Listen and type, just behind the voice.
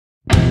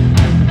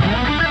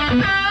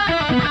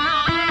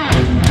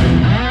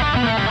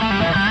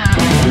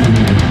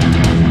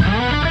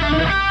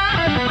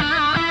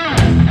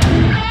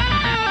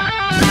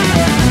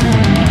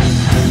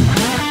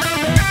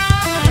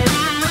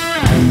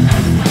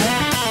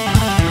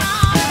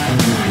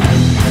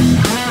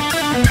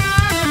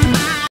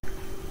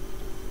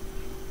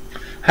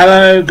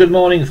Hello, good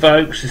morning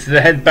folks, this is the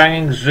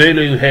Headbanging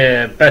Zulu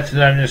here, better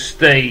known as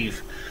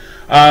Steve.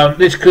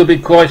 This could be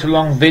quite a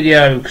long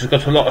video because I've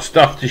got a lot of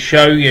stuff to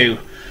show you.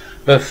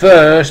 But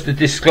first, a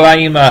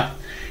disclaimer.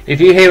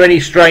 If you hear any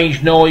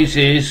strange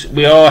noises,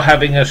 we are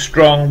having a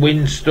strong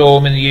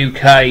windstorm in the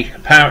UK.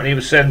 Apparently it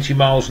was 70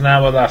 miles an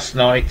hour last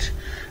night,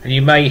 and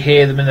you may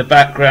hear them in the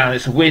background.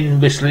 It's a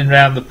wind whistling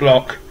round the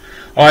block.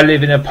 I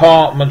live in an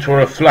apartment or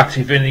a flat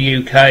if you're in the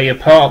UK,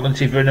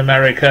 apartment if you're in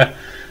America,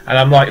 and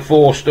I'm like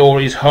 4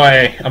 stories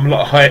high. I'm a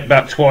lot higher,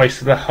 about twice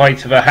the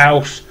height of a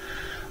house,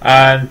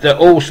 and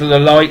also the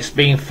lights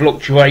been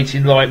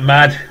fluctuating like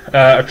mad.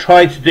 I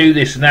tried to do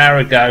this an hour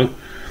ago.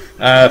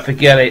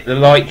 Forget it, the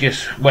light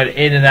just went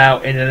in and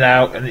out,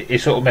 and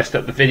it sort of messed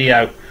up the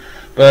video.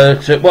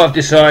 But what I've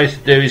decided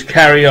to do is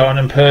carry on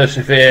and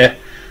persevere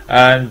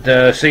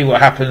and see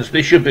what happens.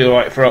 This should be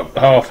alright for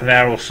half an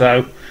hour or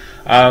so,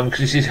 because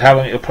this is how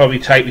long it'll probably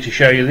take me to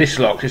show you this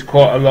lot. There's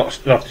quite a lot of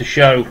stuff to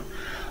show.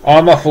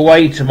 I'm off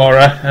away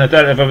tomorrow, and I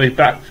don't know if I'll be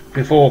back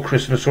before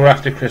Christmas or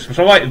after Christmas.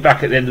 I might be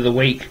back at the end of the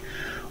week,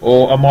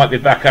 or I might be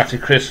back after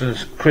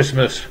Christmas.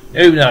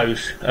 Who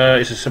knows?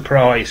 It's a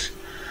surprise.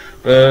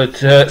 But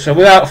so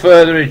without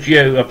further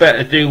ado, I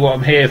better do what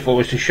I'm here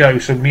for, is to show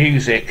some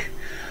music.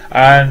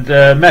 And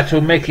Metal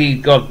Mickey,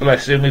 God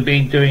bless him, we've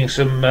been doing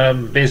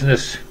some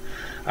business,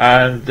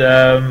 and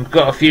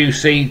got a few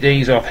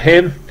CDs off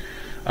him.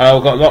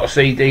 I've got a lot of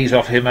CDs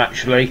off him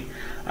actually,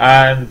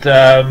 and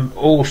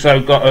also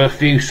got a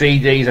few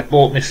CDs I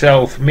bought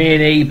myself. Me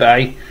and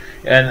eBay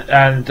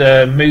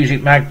and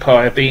Music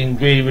Magpie have been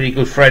really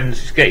good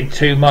friends. It's getting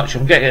too much.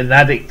 I'm getting an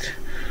addict.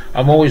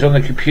 I'm always on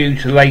the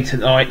computer late at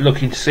night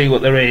looking to see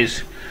what there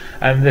is,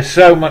 and there's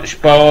so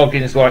much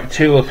bargains, like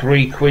 2 or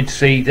 3 quid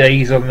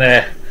CDs on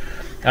there,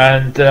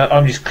 and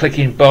I'm just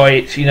clicking buy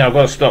it. You know, I've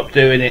got to stop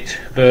doing it,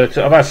 but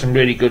I've had some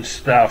really good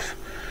stuff,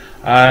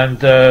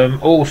 and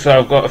also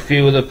I've got a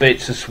few other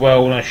bits as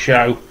well I want to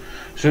show.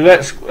 So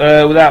let's,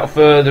 without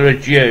further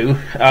ado,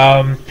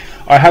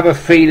 I have a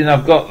feeling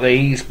I've got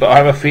these, but I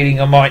have a feeling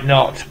I might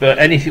not. But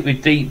anything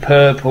with Deep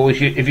Purple, if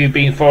you've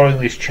been following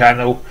this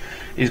channel,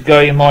 is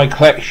going in my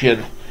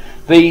collection.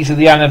 These are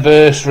the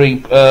anniversary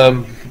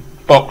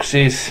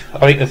boxes.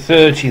 I think the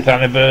 30th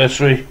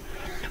anniversary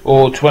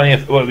or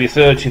 20th, well, it'll be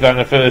 30th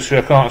anniversary,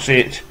 I can't see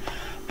it,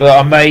 but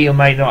I may or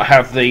may not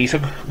have these.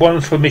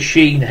 One's for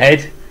Machine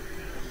Head,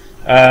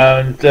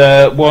 and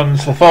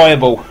one's for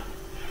Fireball,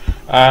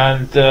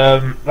 and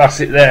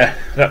that's it there.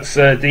 That's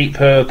Deep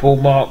Purple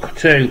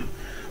Mark II.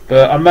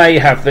 But I may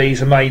have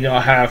these, I may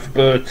not have,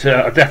 but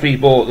I definitely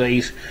bought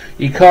these.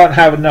 You can't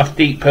have enough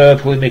Deep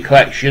Purple in my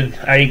collection,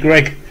 eh,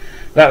 Greg?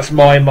 That's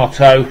my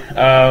motto.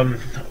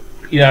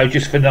 You know,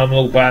 just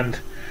phenomenal band.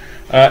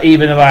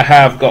 Even if I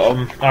have got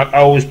them, I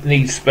always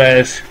need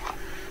spares.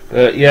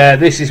 But yeah,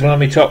 this is one of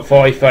my top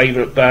 5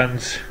 favourite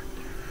bands.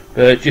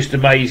 But just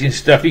amazing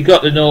stuff. You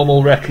got the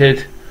normal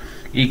record,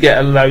 you get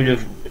a load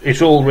of,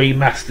 it's all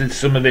remastered,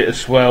 some of it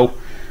as well,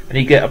 and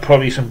you get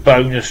probably some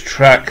bonus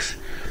tracks.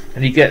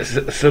 And you get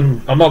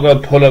some, I'm not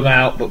going to pull them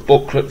out, but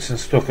booklets and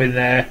stuff in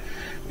there,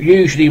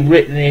 usually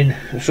written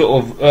in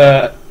sort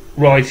of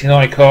writing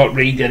I can't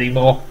read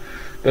anymore,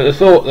 but the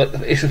thought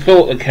that it's a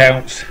thought that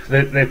counts.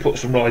 They put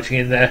some writing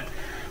in there.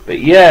 But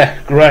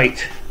yeah,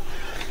 great.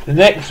 The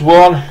next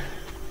one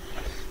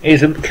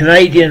is a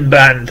Canadian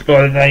band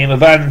by the name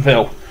of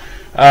Anvil.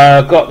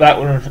 Got that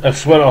one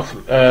as well off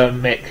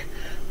Mick.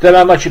 Don't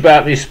know much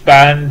about this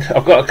band.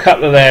 I've got a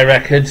couple of their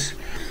records.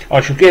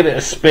 I shall give it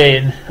a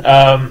spin.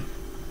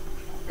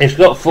 It's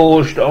got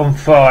Forged on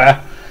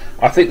Fire.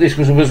 I think this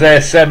was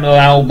their seminal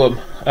album.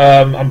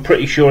 I'm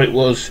pretty sure it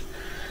was.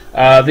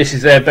 This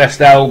is their best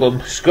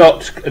album.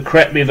 Scott,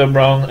 correct me if I'm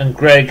wrong, and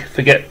Greg,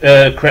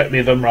 correct me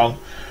if I'm wrong,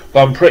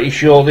 but I'm pretty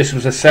sure this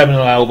was a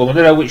seminal album. I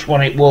don't know which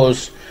one it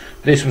was.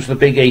 This was the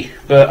biggie,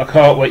 but I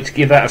can't wait to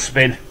give that a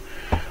spin.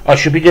 I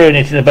should be doing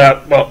it in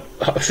about, well,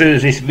 as soon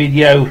as this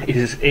video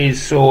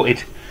is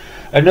sorted.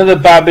 Another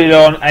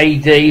Babylon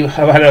AD. I've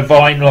had a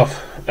vinyl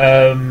off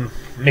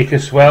Mick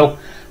as well.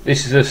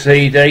 This is a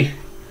CD.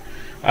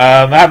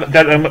 I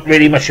don't know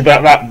really much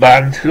about that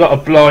band. A lot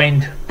of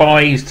blind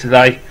buys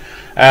today.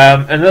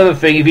 Another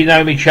thing, if you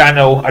know my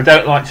channel, I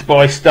don't like to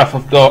buy stuff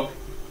I've got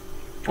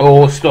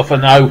or stuff I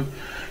know.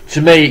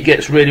 To me it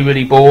gets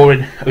really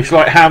boring. It's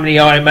like, how many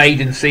Iron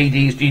Maiden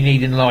CDs do you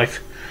need in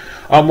life?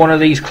 I'm one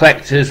of these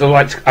collectors.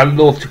 I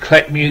love to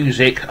collect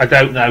music. I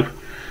don't know.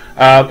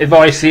 If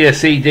I see a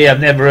CD I've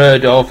never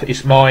heard of,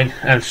 it's mine.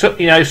 And so,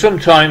 you know,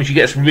 sometimes you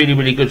get some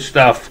really good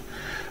stuff.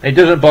 It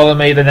doesn't bother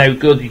me, they're no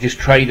good, you just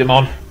trade them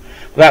on.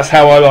 But that's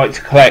how I like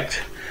to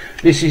collect.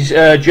 This is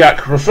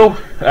Jack Russell,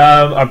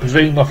 I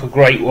presume off a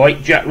Great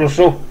White, Jack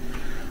Russell.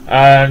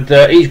 And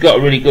he's got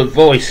a really good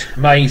voice,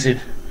 amazing.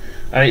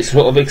 And it's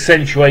sort of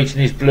accentuating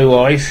his blue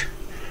eyes.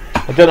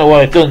 I don't know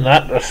why I've done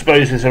that, but I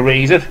suppose there's a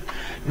reason.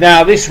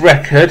 Now this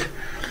record,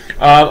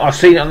 I've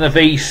seen it on the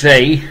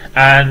VC,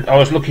 and I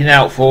was looking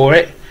out for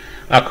it.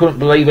 I couldn't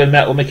believe when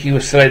Metal Mickey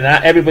was selling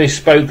that. Everybody's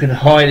spoken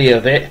highly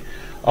of it.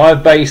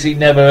 I've basically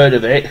never heard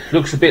of it.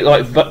 Looks a bit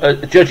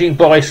like, judging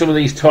by some of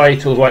these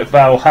titles like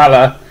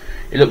Valhalla,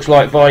 it looks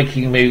like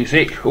Viking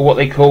music, or what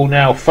they call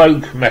now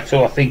folk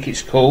metal, I think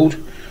it's called.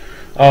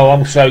 Oh,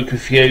 I'm so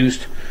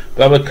confused.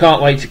 But I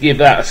can't wait to give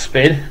that a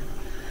spin.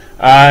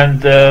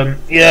 And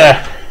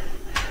yeah,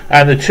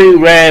 and the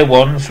two rare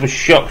ones which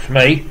shocked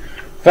me.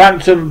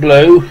 Phantom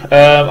Blue,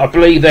 I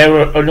believe they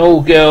were an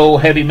all-girl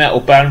heavy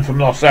metal band from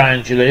Los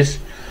Angeles.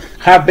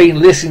 Have been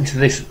listening to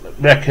this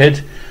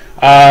record.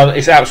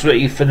 It's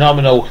absolutely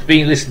phenomenal.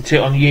 Been listening to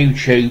it on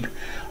YouTube.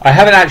 I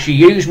haven't actually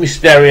used my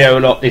stereo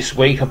a lot this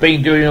week. I've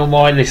been doing all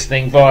my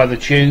listening via the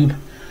tube.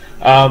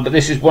 But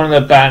this is one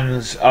of the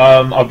bands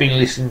I've been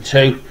listening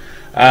to.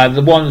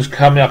 The one's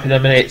coming up in a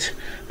minute.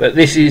 But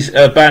this is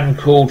a band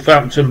called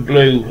Phantom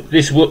Blue.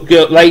 This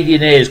lady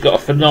in here has got a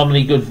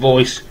phenomenally good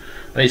voice.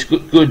 And it's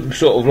good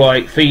sort of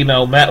like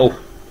female metal.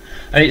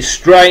 And it's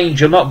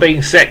strange, I'm not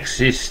being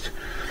sexist.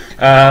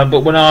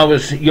 But when I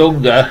was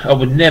younger, I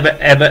would never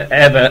ever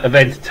ever have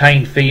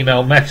entertained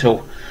female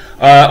metal.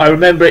 I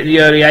remember it in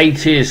the early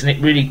 80s,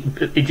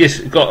 and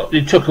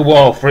it took a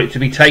while for it to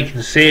be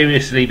taken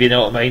seriously, if you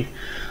know what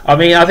I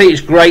mean. I think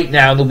it's great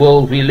now in the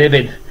world we live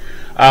in,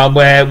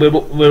 where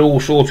we're all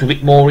sort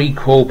of more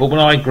equal. But when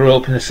I grew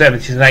up in the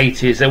 70s and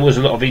 80s, there was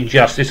a lot of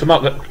injustice. I'm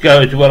not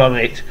going to dwell on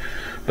it,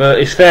 but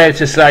it's fair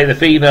to say the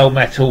female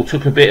metal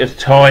took a bit of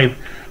time.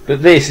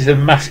 But this is a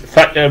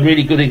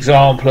really good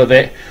example of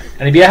it.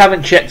 And if you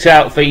haven't checked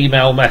out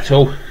female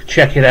metal,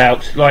 check it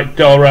out. Like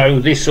Doro,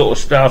 this sort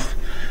of stuff,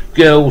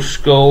 Girls'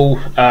 School,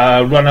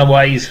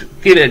 Runaways,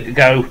 give it a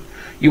go.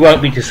 You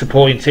won't be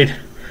disappointed.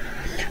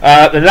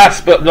 The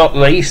last but not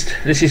least,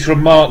 this is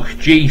from Mark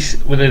G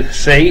with a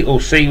C,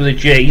 or C with a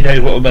G, you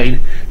know what I mean,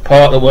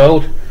 part of the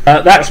world.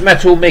 That's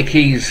Metal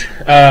Mickey's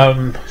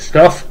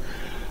stuff.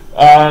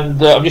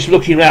 And I'm just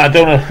looking around, I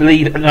don't want to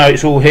leave, no,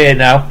 it's all here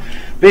now.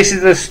 This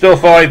is the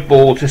stuff I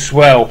bought as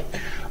well.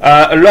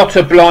 A lot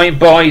of blind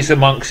buys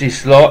amongst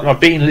this lot, and I've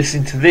been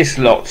listening to this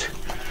lot.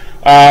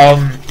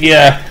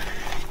 Yeah,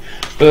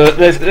 but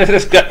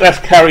let's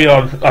carry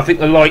on. I think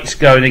the light's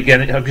going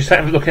again. I'm just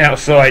looking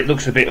outside, it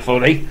looks a bit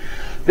funny.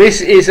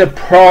 This is a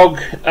prog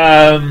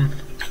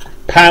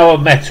power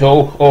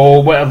metal,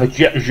 or whatever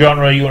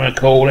genre you want to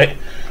call it.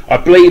 I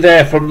believe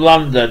they're from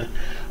London.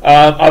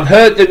 I've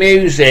heard the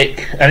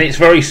music, and it's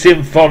very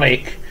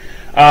symphonic.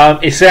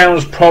 It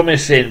sounds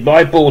promising, but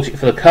I bought it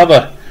for the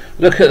cover.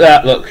 Look at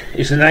that, look,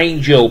 it's an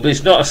angel, but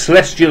it's not a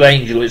celestial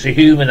angel, it's a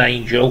human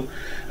angel,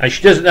 and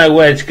she doesn't know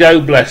where to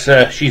go, bless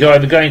her. She's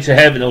either going to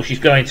heaven or she's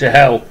going to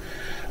hell.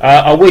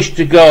 I wish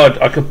to God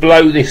I could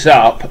blow this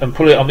up and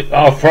put it on,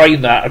 I'll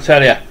frame that, I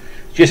tell you.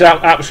 Just an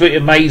absolutely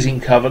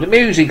amazing cover. The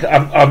music,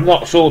 I've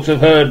not sort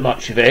of heard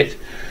much of it,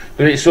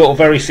 but it's sort of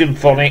very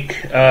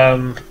symphonic.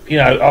 You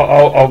know,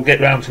 I'll get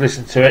round to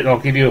listen to it and I'll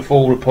give you a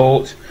full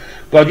report.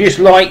 But I just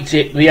liked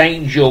it, the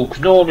angel,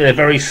 because normally they're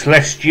very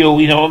celestial,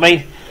 you know what I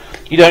mean?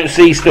 You don't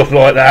see stuff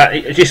like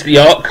that. Just the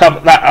art,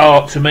 that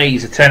art to me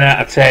is a 10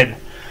 out of 10.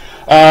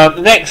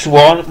 The next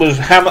one was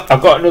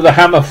I've got another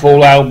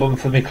Hammerfall album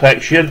for my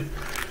collection.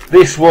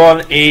 This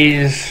one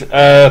is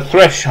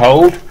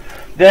Threshold.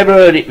 Never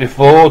heard it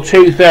before.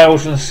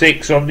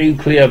 2006 on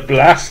Nuclear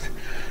Blast.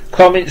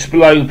 Comments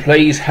below,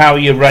 please, how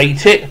you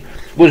rate it.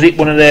 Was it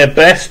one of their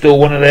best or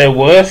one of their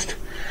worst?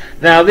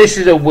 Now, this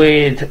is a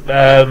weird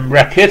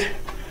record.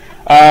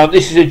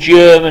 This is a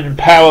German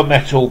power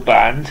metal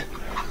band.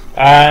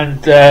 And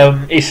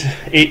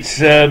it's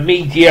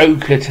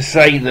mediocre to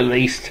say the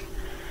least.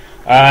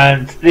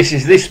 And this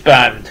is this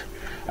band,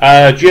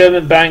 a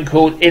German band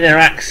called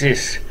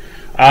EXCENTRIX.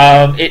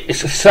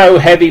 It's so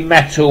heavy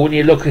metal when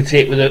you look at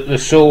it with the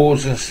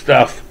swords and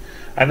stuff,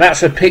 and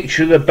that's a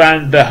picture of the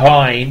band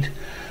behind.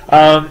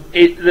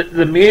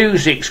 The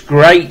music's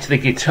great, the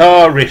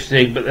guitar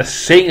riffing, but the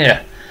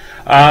singer,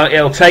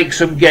 it'll take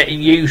some getting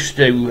used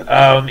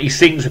to. He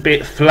sings a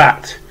bit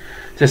flat,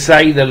 to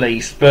say the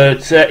least,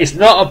 but it's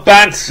not a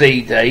bad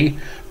CD,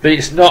 but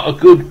it's not a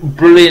good,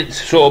 brilliant,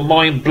 sort of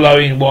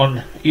mind-blowing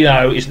one. You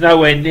know, it's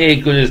nowhere near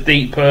good as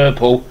Deep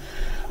Purple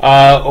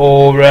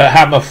or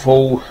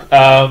Hammerfall.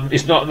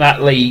 It's not in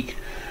that league,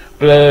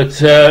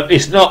 but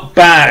it's not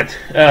bad.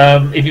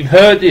 If you've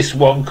heard this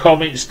one,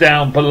 comments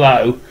down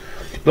below,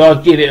 but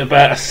I'd give it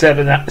about a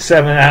 7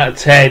 out of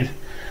 10.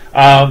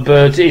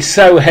 But it's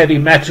so heavy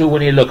metal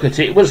when you look at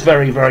it. It was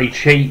very, very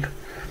cheap.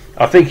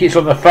 I think it's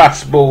on the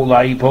Fastball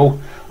label.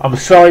 I'm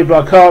sorry,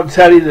 but I can't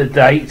tell you the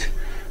date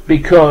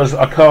because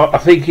I can't. I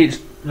think it's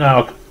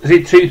is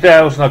it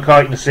 2000? I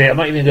can't even see it. I'm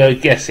not even going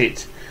to guess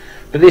it.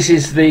 But this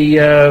is the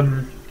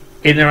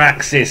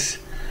EXCENTRIX.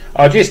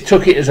 I just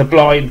took it as a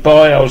blind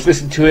buy. I was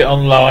listening to it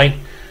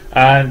online,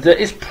 and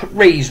it's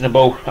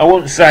reasonable. I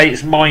wouldn't say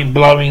it's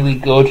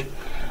mind-blowingly good.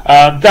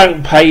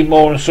 Don't pay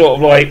more than sort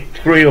of like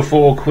 £3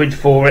 or £4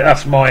 for it.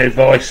 That's my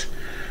advice.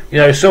 You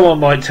know, someone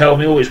might tell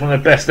me, oh, it's one of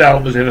the best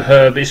albums I've ever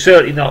heard, but it's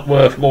certainly not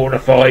worth more than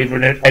a fiver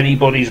in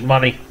anybody's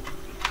money.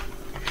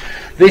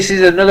 This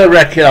is another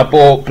record I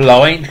bought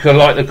blind because I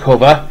like the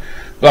cover,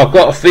 but I've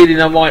got a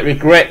feeling I might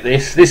regret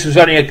this. This was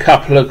only a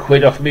couple of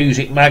quid off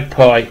Music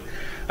Magpie.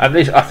 and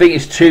this, I think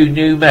it's too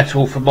new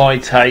metal for my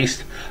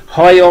taste.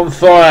 High on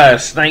Fire,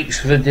 Snakes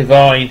for the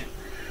Divine.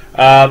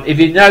 If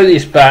you know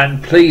this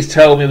band, please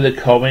tell me in the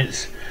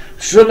comments.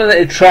 Some of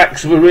the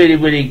tracks were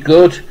really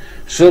good.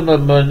 Some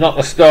of them are not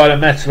the style of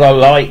metal I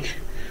like.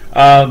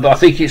 But I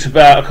think it's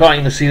about, I can't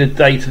even see the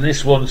date on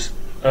this one's.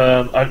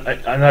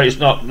 I know it's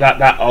not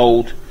that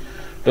old,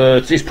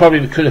 but it's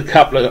probably because a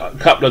couple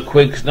of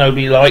quid because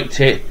nobody liked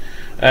it,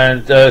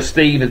 and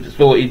Steve had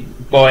thought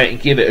he'd buy it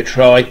and give it a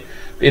try.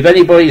 But if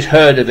anybody's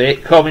heard of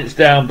it, comments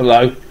down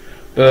below.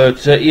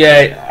 But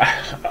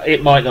yeah,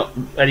 it might not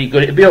be any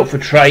good. It'll be up for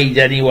trade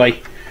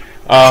anyway.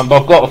 But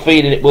I've got a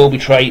feeling it will be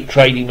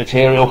trading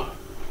material.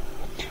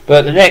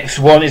 But the next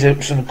one is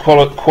some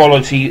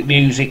quality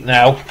music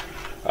now.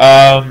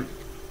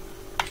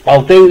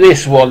 I'll do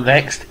this one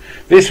next.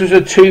 This was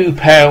a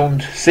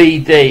 £2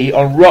 CD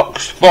on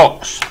Rock's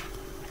Fox.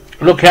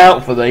 Look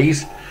out for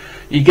these.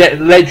 You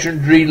get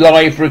legendary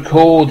live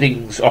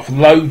recordings of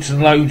loads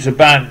and loads of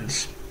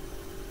bands,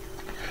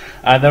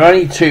 and they're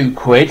only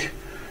 £2.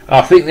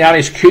 I think the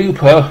Alice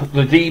Cooper,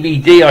 the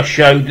DVD I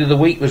showed the other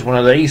week, was one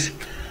of these.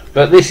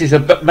 But this is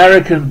an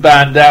American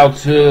band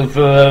out of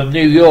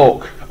New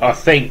York, I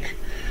think.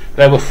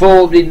 They were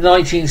formed in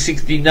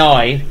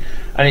 1969,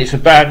 and it's a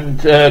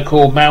band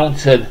called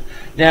Mountain.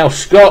 Now,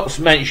 Scott's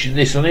mentioned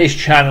this on his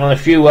channel and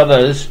a few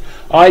others.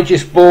 I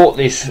just bought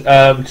this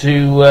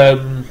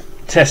to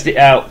test it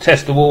out,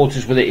 test the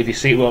waters with it, if you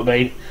see what I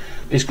mean.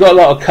 It's got a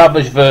lot of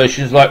covers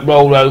versions like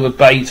Roll Over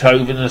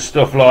Beethoven and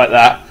stuff like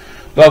that.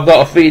 But I've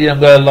got a feeling I'm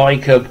going to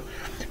like them.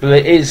 But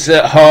it is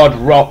hard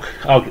rock,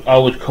 I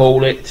would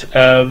call it.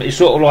 It's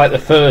sort of like the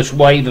first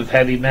wave of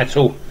heavy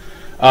metal.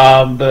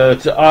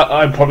 But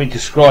I'd probably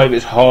describe it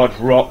as hard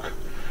rock.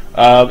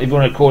 If you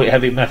want to call it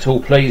heavy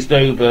metal, please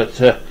do.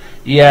 But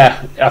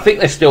yeah, I think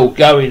they're still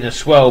going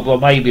as well, but I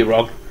may be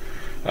wrong.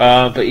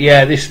 But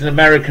yeah, this is an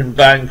American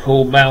band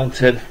called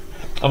Mountain.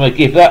 I'm going to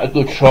give that a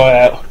good try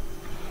out.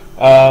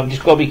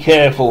 Just got to be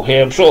careful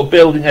here. I'm sort of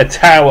building a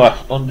tower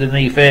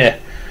underneath here.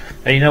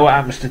 And you know what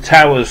happens to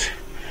towers.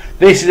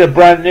 This is a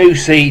brand new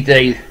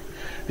CD.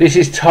 This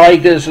is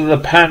Tigers of the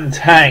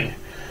Pantang.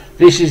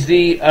 This is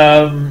the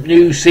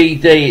new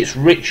CD. It's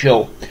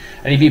Ritual.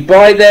 And if you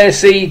buy their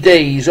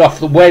CDs off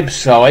the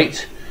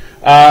website,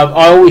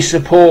 I always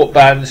support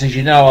bands, as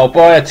you know. I'll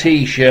buy a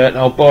t-shirt and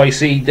I'll buy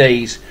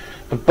CDs.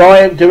 But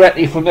buy them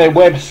directly from their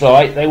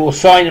website. They will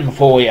sign them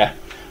for you.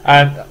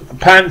 And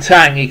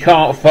Pantang, you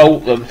can't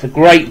fault them. It's a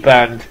great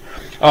band.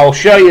 I'll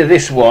show you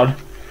this one.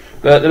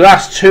 But the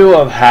last two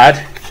I've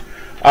had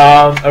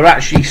are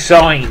actually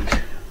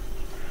signed.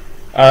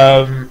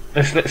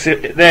 Let's see,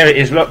 there it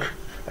is, look.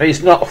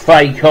 It's not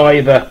fake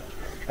either.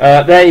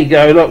 There you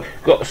go, look.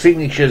 Got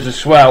signatures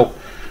as well.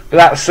 But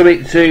that's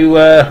something to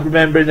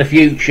remember in the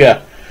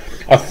future.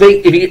 I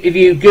think if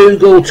you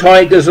Google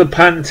Tigers of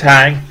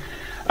Pantang,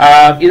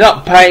 you're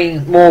not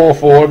paying more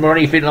for them or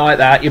anything like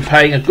that. You're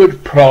paying a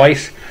good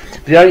price.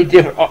 The only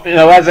difference, you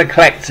know, as a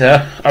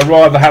collector, I'd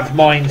rather have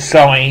mine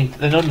signed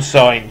than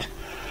unsigned.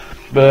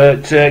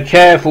 But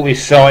careful with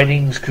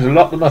signings, because a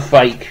lot of them are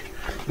fake.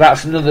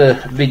 That's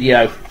another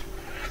video.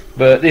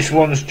 But this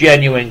one's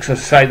genuine, because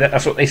I say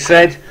that's what they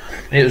said,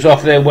 and it was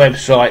off their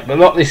website. But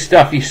a lot of this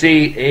stuff you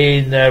see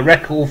in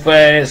record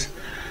fairs,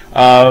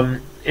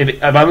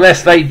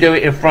 unless they do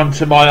it in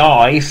front of my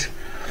eyes,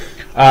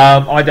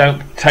 I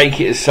don't take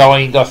it as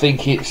signed. I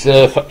think it's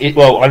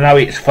well, I know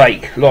it's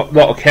fake. Lot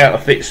of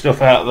counterfeit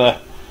stuff out there.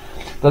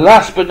 The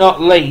last but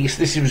not least,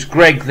 this was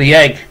Greg the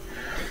Egg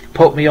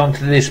put me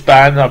onto this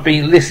band. I've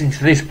been listening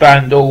to this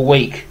band all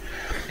week.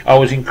 I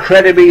was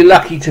incredibly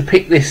lucky to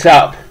pick this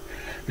up.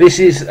 This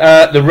is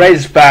the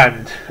Res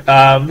Band.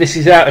 This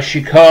is out of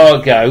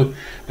Chicago.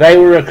 They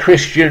were a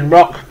Christian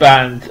rock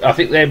band. I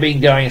think they've been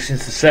going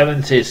since the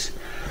 70s.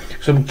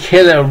 Some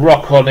killer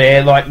rock on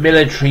here, like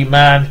Military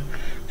Man.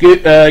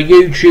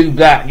 YouTube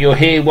that and you'll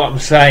hear what I'm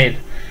saying.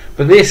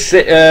 But this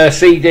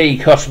CD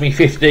cost me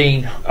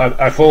 15.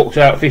 I forked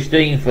out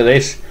 15 for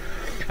this,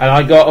 and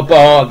I got a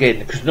bargain,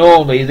 because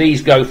normally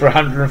these go for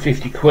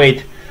 150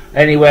 quid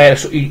anywhere.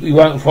 So you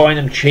won't find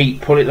them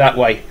cheap, put it that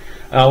way.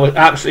 And I was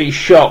absolutely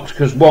shocked,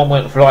 because one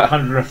went for like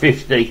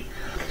 150.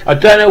 I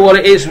don't know what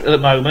it is at the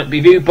moment, but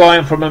if you buy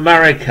them from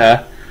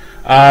America,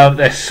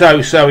 they're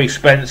so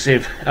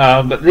expensive.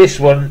 But this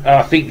one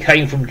I think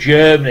came from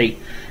Germany.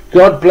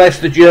 God bless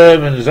the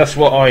Germans, that's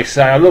what I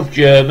say. I love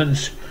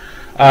Germans.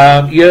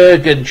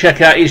 Jürgen,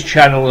 check out his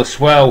channel as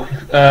well.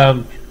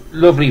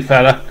 Lovely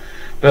fella.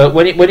 But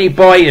when you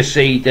buy your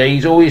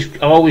CDs,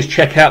 always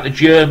check out the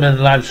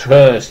German lads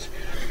first,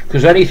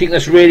 because anything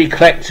that's really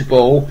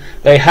collectible,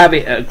 they have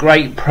it at a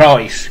great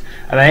price,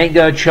 and they ain't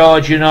going to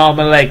charge you an arm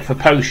and a leg for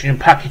postage and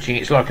packaging.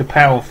 It's like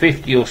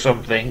 £1.50 or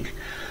something.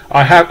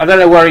 I don't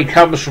know where he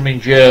comes from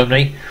in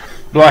Germany,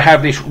 but I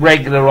have this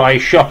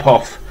regularised shop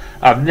off.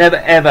 I've never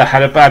ever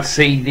had a bad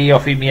CD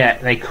off him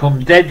yet. They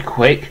come dead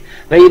quick.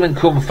 They even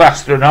come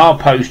faster than our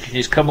postage.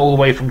 It's come all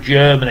the way from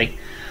Germany.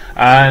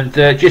 And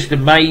just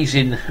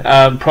amazing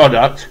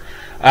product.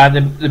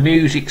 And the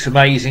music's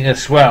amazing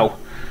as well.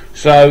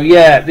 So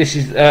yeah, this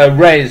is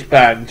Res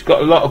Band. It's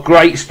got a lot of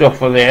great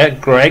stuff on there,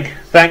 Greg.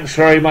 Thanks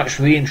very much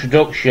for the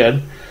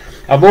introduction.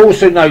 I've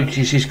also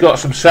noticed he's got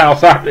some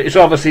South Africa. It's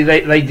obviously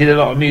they did a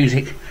lot of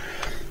music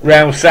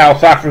around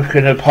South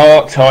African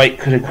apartheid,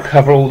 could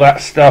cover all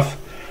that stuff.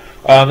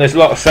 There's a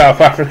lot of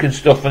South African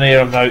stuff in here,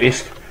 I've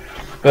noticed.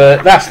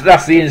 But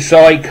that's the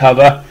inside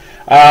cover.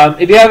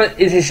 If you haven't,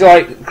 it's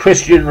like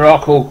Christian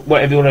rock or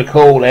whatever you want to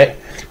call it.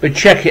 But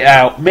check it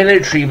out,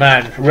 Military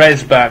Man,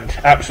 Res Band,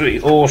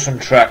 absolutely awesome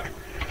track,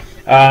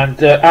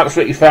 and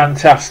absolutely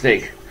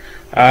fantastic,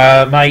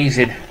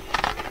 amazing.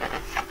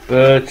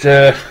 But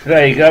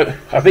there you go.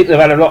 I think they've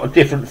had a lot of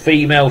different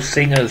female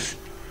singers,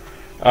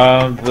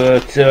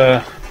 but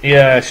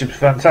yeah, some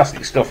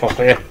fantastic stuff off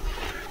here.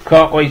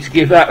 Can't wait to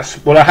give that.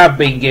 Well, I have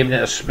been giving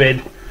it a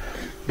spin,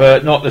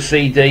 but not the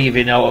CD, if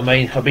you know what I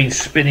mean. I've been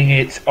spinning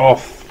it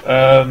off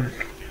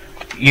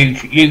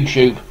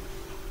YouTube.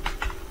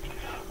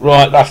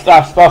 Right, that's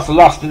the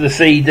last of the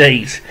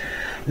CDs.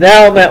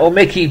 Now Metal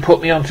Mickey put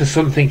me onto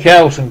something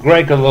else, and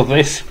Greg will love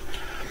this.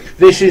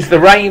 This is the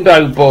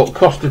Rainbow book,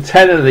 cost a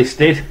tenner this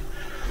did.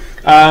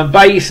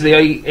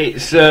 Basically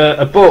it's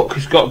a book,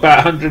 it's got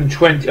about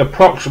 120,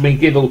 approximately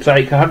give or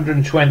take,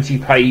 120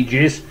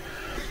 pages.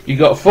 You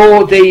got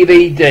 4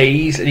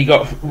 DVDs, and you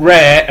got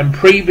rare and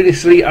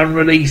previously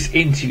unreleased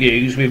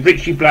interviews with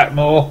Richie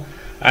Blackmore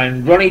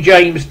and Ronnie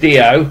James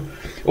Dio.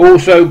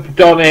 Also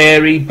Don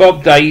Airy,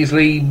 Bob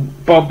Daisley,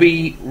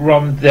 Bobby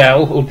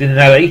Rondell or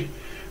Dinelli,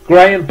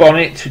 Graham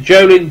Bonnet,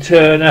 Jolyn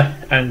Turner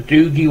and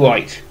Doogie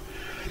White.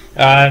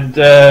 And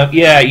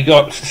yeah, you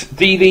got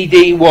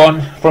DVD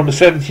 1 from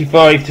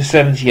 75 to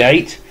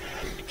 78,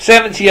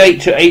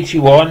 78 to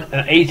 81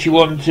 and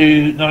 81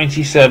 to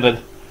 97.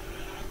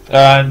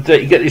 And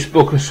you get this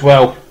book as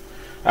well.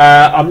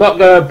 I'm not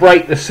going to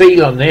break the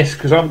seal on this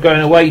because I'm going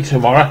away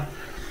tomorrow.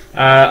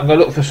 I'm going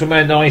to look for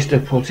somewhere nice to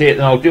put it,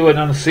 and I'll do an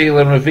unseal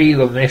and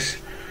reveal on this.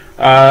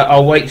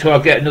 I'll wait till I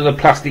get another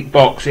plastic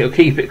box. It'll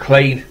keep it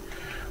clean.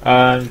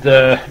 And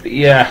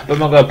yeah, but I'm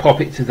not going to pop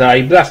it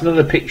today. But that's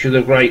another picture of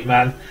the great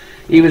man.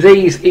 He's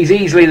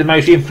easily the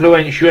most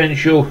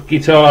influential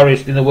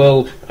guitarist in the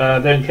world.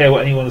 Don't care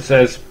what anyone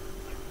says.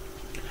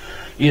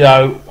 You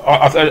know,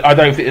 I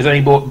don't think there's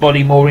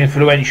anybody more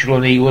influential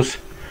than he was.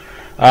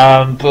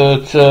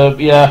 But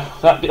yeah,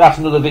 that's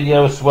another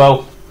video as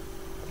well.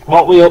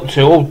 What we up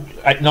to? All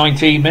at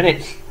 19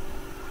 minutes.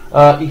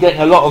 You're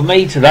getting a lot of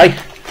me today.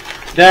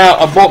 Now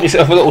I bought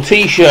myself a little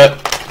T-shirt.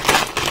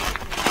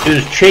 It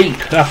was cheap,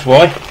 that's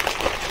why.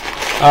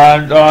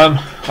 And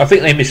I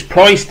think they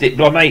mispriced it,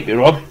 but I may be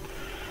wrong.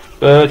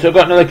 But I've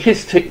got another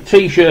Kiss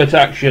T-shirt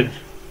action,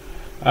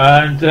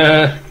 and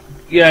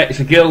yeah, it's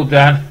a Girl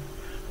Dan,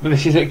 but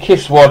this is a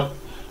Kiss one.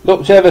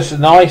 Looks ever so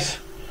nice.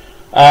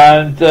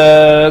 And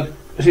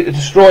is it the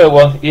Destroyer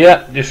one?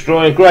 Yeah,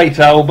 Destroyer, great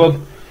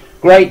album.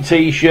 Great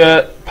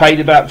T-shirt,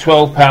 paid about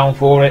 £12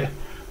 for it.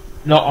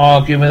 Not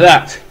arguing with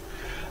that.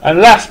 And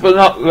last but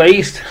not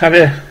least,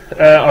 I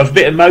was a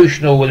bit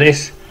emotional with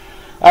this.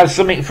 I had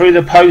something through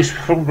the post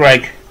from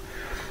Greg,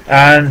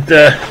 and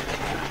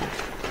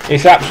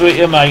it's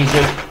absolutely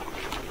amazing.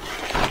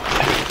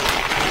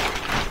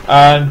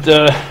 And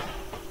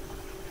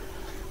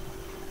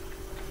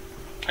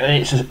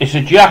it's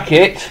a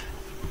jacket,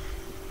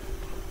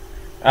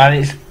 and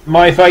it's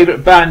my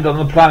favourite band on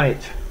the planet,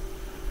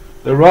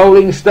 the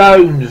Rolling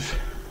Stones.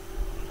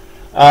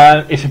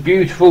 It's a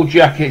beautiful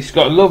jacket. It's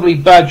got a lovely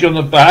badge on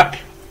the back,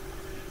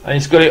 and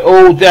it's got it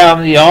all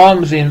down the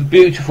arms in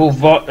beautiful it's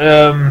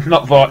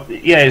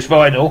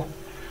vinyl.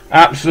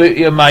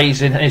 Absolutely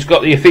amazing. And it's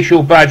got the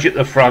official badge at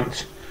the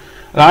front,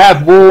 and I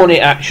have worn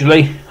it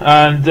actually,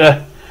 and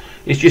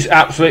it's just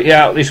absolutely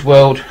out of this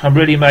world. I'm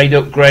really made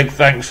up, Greg,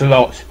 thanks a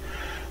lot.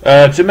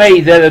 To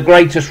me, they're the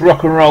greatest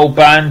rock and roll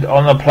band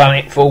on the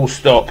planet, full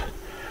stop.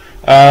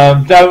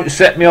 Don't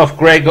set me off,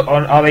 Greg,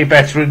 on are they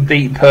better than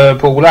Deep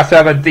Purple. We'll have to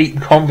have a deep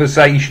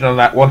conversation on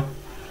that one.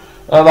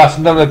 That's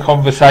another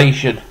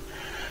conversation.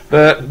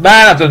 But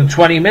man, I've done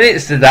 20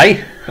 minutes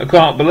today. I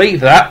can't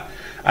believe that.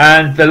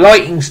 And the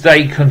lighting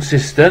stayed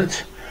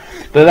consistent.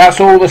 But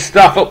that's all the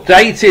stuff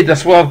updated.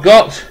 That's what I've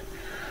got.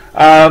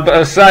 But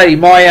I say,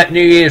 my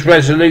New Year's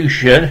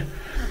resolution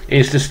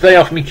is to stay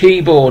off my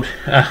keyboard.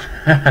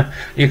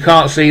 You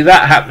can't see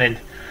that happening.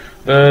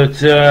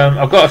 But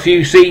I've got a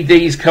few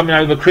CDs coming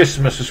over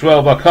Christmas as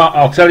well, but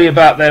I'll tell you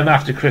about them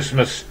after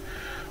Christmas.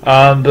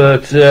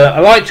 But I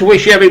like to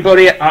wish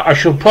everybody, I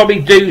shall probably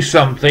do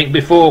something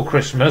before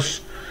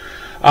Christmas.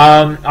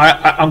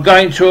 I'm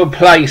going to a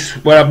place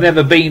where I've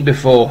never been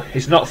before.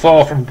 It's not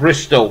far from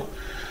Bristol.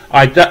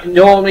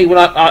 Normally when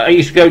I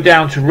used to go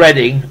down to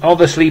Reading,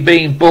 obviously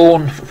being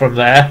born from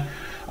there,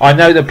 I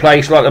know the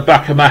place like the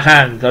back of my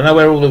hand. I know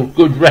where all the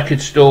good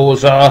record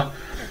stores are.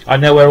 I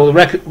know where all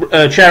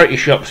the charity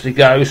shops to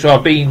go, so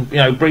I've been,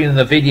 bringing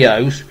the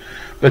videos.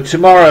 But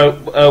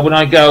tomorrow, when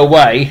I go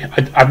away,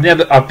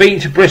 I've been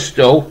to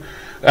Bristol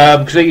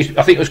because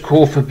I think it was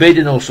called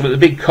Forbidden or something, the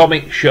big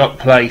comic shop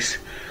place.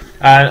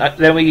 And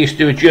then we used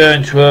to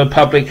adjourn to a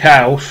public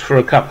house for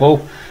a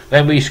couple.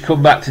 then we used to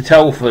come back to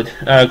Telford,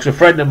 because a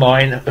friend of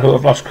mine, who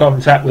I've lost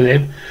contact with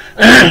him,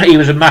 he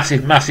was a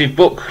massive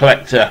book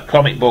collector,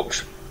 comic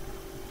books.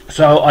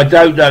 So I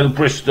don't know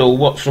Bristol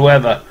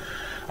whatsoever.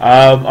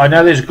 I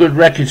know there's a good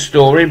record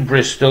store in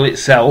Bristol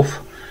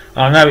itself.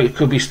 I know it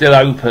could be still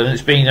open.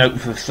 It's been open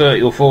for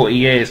 30 or 40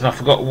 years, and I've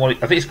forgotten what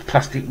I think it's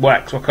Plastic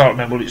Wax. I can't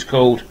remember what it's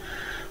called.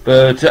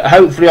 But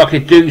hopefully I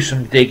could do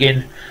some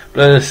digging.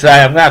 But as I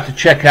say, I'm going to have to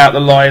check out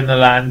the lie in the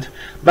land.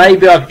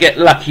 Maybe I could get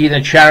lucky in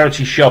a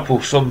charity shop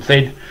or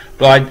something.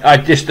 But I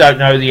just don't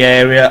know the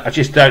area. I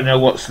just don't know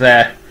what's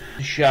there.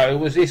 The show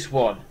was this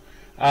one.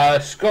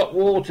 Scott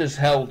Waters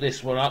held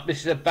this one up.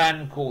 This is a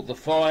band called the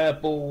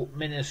Fireball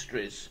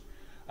Ministries.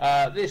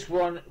 This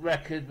one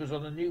record was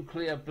on the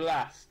Nuclear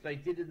Blast. They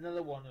did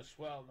another one as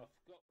well, and I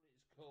forgot what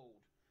it's called,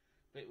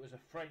 but it was a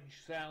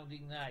French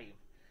sounding name.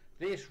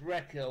 This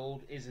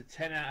record is a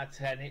 10 out of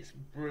 10. It's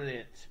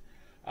brilliant.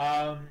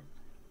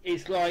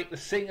 It's like the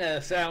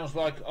singer sounds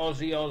like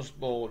Ozzy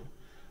Osbourne,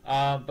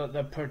 but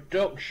the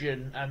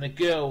production and the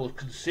girls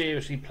can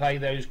seriously play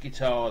those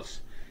guitars.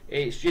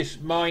 It's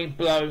just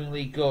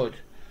mind-blowingly good.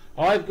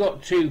 I've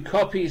got 2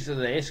 copies of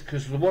this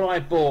because the one I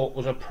bought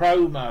was a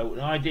promo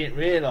and I didn't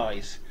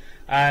realise,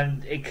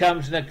 and it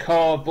comes in a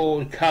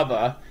cardboard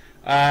cover,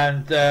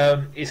 and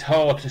it's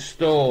hard to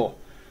store.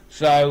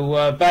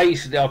 So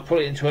basically I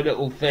put it into a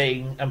little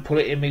thing and put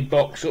it in my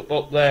box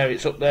up there.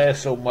 It's up there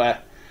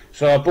somewhere.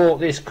 So I bought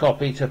this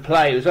copy to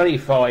play. It was only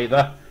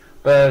 £5,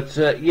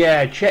 but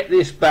yeah, check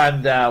this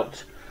band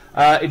out.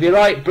 If you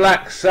like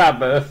Black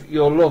Sabbath,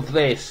 you'll love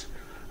this.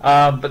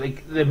 But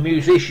the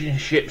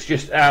musicianship's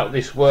just out of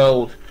this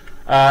world.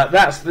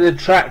 That's the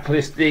track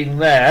listing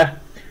there,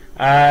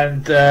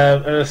 and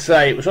as I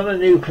say, it was on the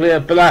Nuclear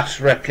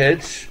Blast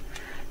records.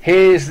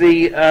 Here's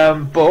the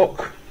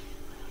book.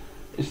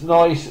 It's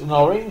nice and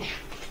orange,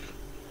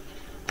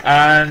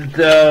 and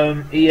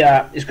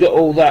yeah, it's got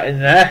all that in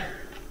there.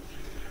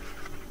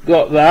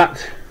 Got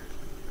that.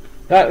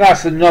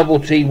 That's the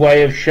novelty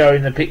way of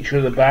showing the picture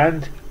of the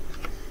band.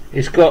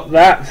 It's got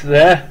that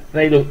there.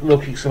 They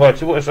look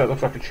excited. What is that?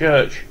 Looks like a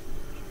church.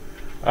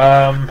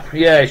 Yeah,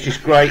 it's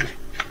just great,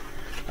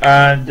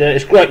 and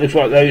it's great. Looks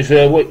like those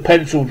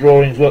pencil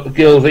drawings. What the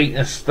girls eating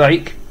a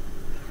steak.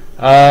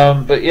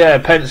 But yeah,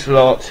 pencil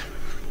art.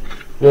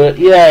 But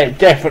yeah,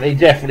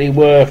 definitely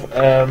worth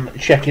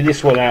checking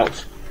this one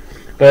out.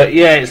 But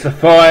yeah, it's the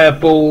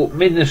Fireball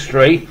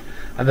Ministry,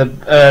 and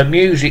the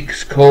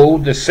music's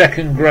called The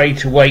Second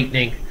Great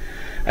Awakening.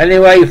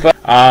 Anyway,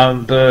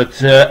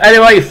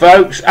 anyway,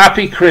 folks,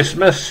 happy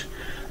Christmas.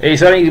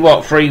 It's only,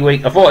 what, 3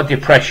 weeks? I thought I'd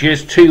depress you.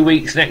 It's 2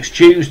 weeks. Next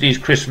Tuesday is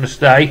Christmas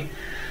Day.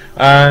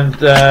 And,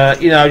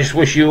 you know, I just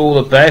wish you all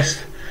the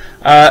best.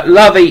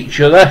 Love each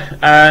other,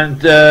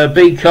 and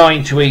be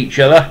kind to each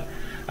other.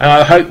 And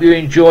I hope you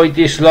enjoyed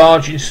this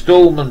large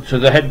instalment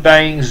of the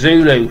Headbanging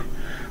Zulu.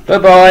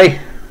 Bye-bye.